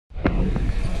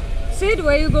Sid,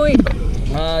 where are you going?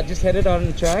 Just headed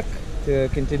on track to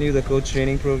continue the coach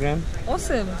training program.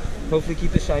 Awesome. Hopefully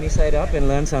keep the shiny side up and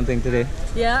learn something today.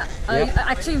 Yeah,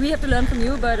 actually we have to learn from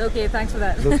you, but okay, thanks for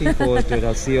that. Looking forward to it.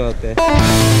 I'll see you out there.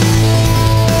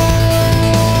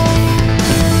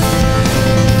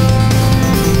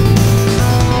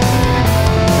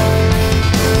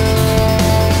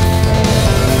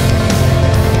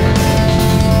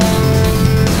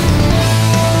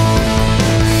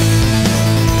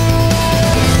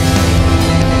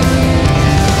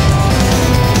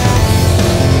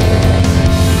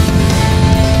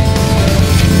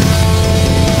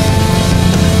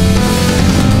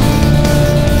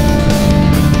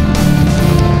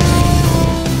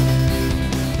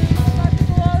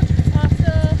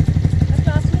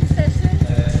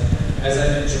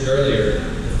 Earlier,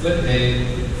 the flip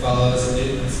main follows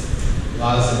Newton's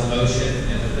laws of motion,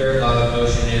 and the third law of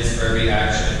motion is for every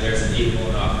action there's an equal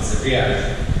and opposite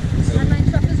reaction. So, and my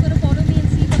instructor is going to follow me and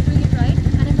see if I'm doing it right,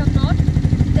 and if I'm not,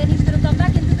 then he's going to come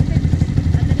back into the pits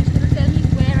and then he's going to tell me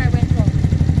where I went wrong.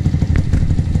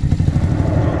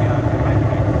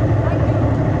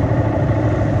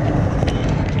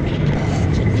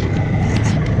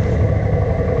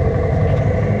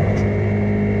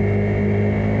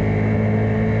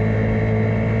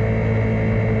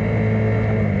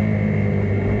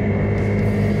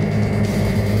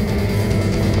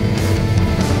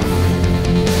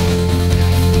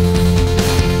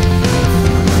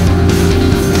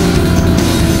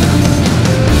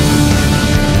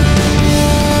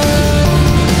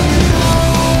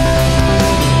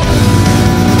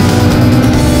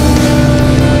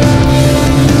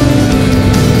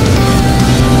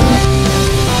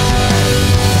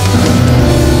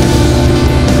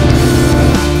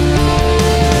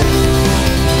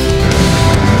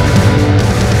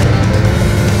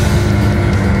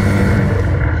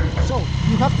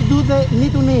 Knee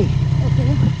to knee.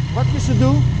 Okay. What you should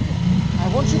do, I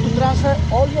want you to transfer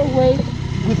all your weight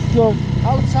with your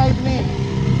outside knee.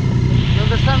 You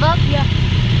understand that? Yeah.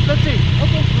 Let's see.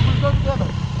 Okay. We will go together.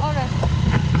 Alright.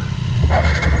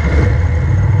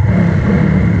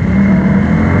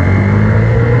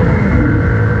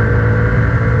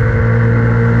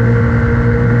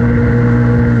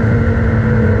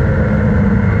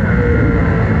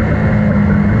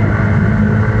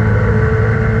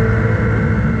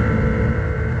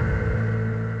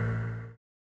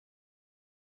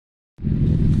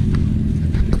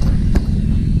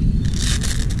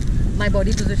 My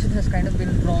body position has kind of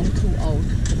been wrong throughout,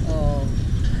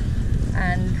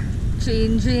 and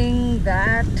changing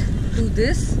that to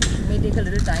this may take a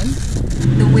little time.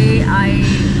 The way I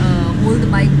hold the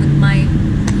bike with my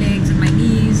legs and my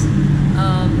knees,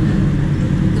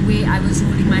 the way I was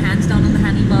holding my hands down on the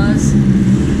handlebars,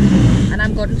 and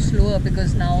I've gotten slower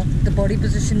because now the body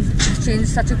position has changed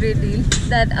such a great deal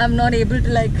that I'm not able to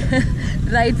like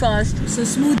ride fast. So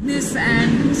smoothness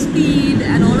and speed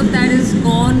and all of that is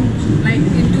gone like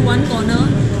into one corner,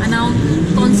 and now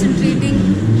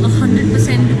concentrating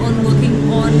 100% on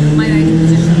working on my riding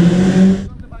position.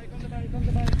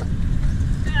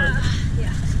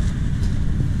 Yeah.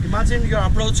 Imagine you're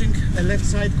approaching a left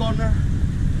side corner.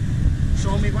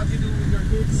 Show me what you do with your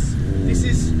hips. This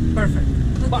is perfect.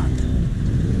 But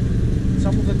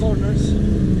some of the corners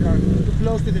you are too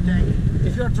close to the tank.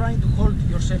 If you are trying to hold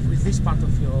yourself with this part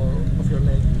of your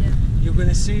leg, Yeah. you're going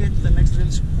to see it the next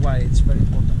drills why it's very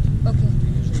important. Okay.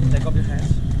 Take off your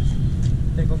hands.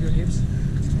 Take off your hips. A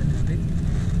little bit.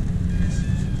 Yes.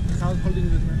 Without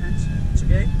holding with your hands. It's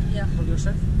okay? Yeah. Hold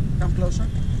yourself. Come closer.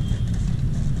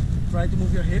 Try to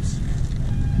move your hips.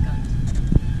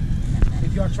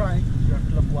 If you are trying, you are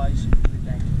clockwise with the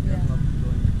tank. You are not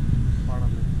going parallel.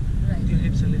 Right. Put your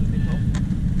hips a little bit up.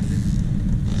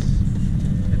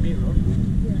 The mirror,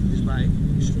 this bike,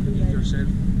 you should lead yourself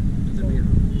to the mirror.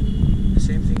 The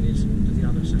same thing is to the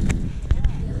other side.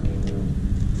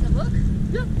 Does that work?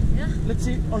 Yeah. Yeah. Let's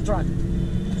see on track.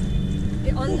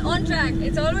 On track.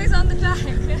 It's always on the track.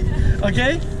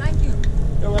 Okay? Thank you.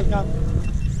 You're welcome.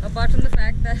 Apart from the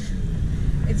fact that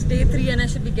it's day 3 and I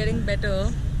should be getting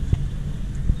better,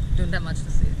 don't have much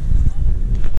to say.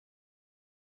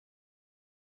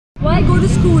 Why go to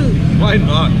school? Why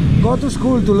not? Go to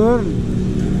school to learn.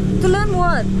 To learn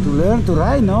what? To learn to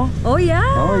ride, no? Oh yeah!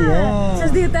 Oh yeah!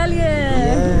 Says the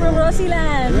Italian from Rossi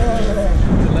land.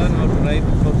 To learn how to ride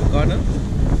from the corner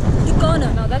The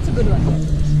corner. Now that's a good one.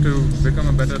 to become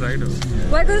a better rider.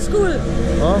 Why go to school?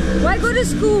 Huh? Why go to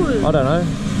school? I don't know.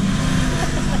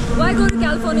 Why go to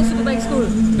California Superbike School?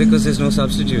 Because there's no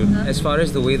substitute. As far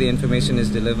as the way the information is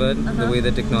delivered, the way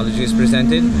the technology is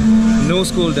presented, no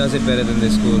school does it better than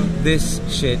this school. This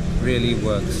shit really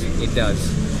works. It does.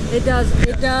 It does.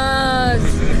 It does.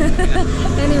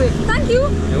 Anyway, thank you.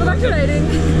 Go back to riding.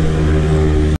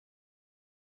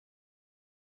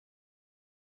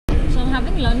 So I'm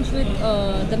having lunch with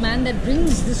the man that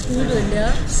brings the school to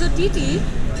India. So TT,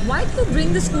 why did you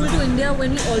bring the school to India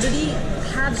when we already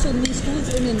have so many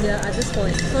schools in India at this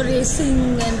point for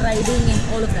racing and riding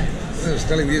and all of that? I was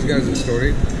telling these guys a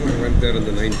story. I went there in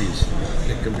the 90s.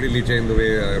 It completely changed the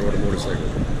way I rode a motorcycle.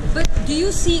 But do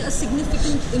you see a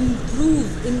significant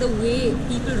improve in the way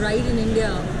people ride in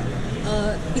India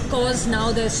because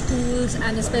now there's schools,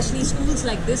 and especially schools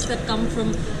like this that come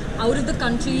from out of the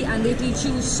country, and they teach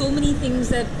you so many things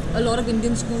that a lot of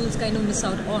Indian schools kind of miss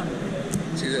out on?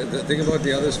 See, the thing about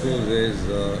the other schools is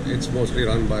it's mostly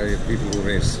run by people who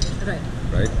race. Right.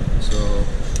 Right? So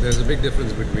there's a big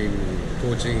difference between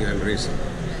coaching and racing.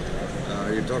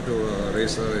 You talk to a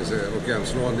racer, you say, okay, I'm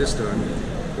slow on this turn.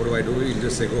 What do I do? You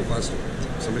just say, go faster.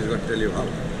 Somebody's got to tell you how.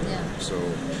 Yeah. So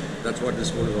that's what this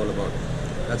school is all about.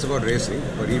 That's about racing,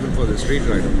 but even for the street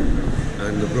rider.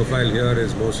 And the profile here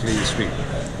is mostly street.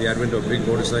 The advent of big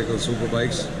motorcycles,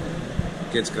 superbikes,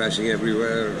 kids crashing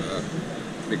everywhere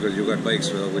because you've got bikes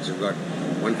which have got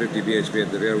 150 bhp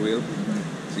at the rear wheel.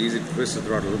 It's easy to twist the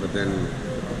throttle, but then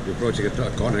you're approaching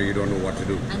a corner, you don't know what to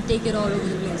do. And take it all over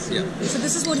the place. Yeah. So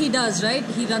this is what he does, right?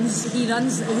 He runs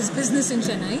his business in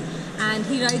Chennai, and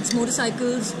he rides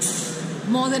motorcycles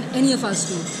more than any of us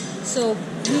do. So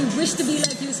we wish to be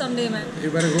like you someday, man. You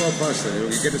better grow up faster. You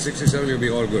get to 67, you'll be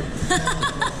all good.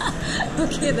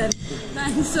 Okay then.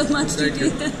 Thanks so much, Thank TT.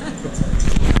 you.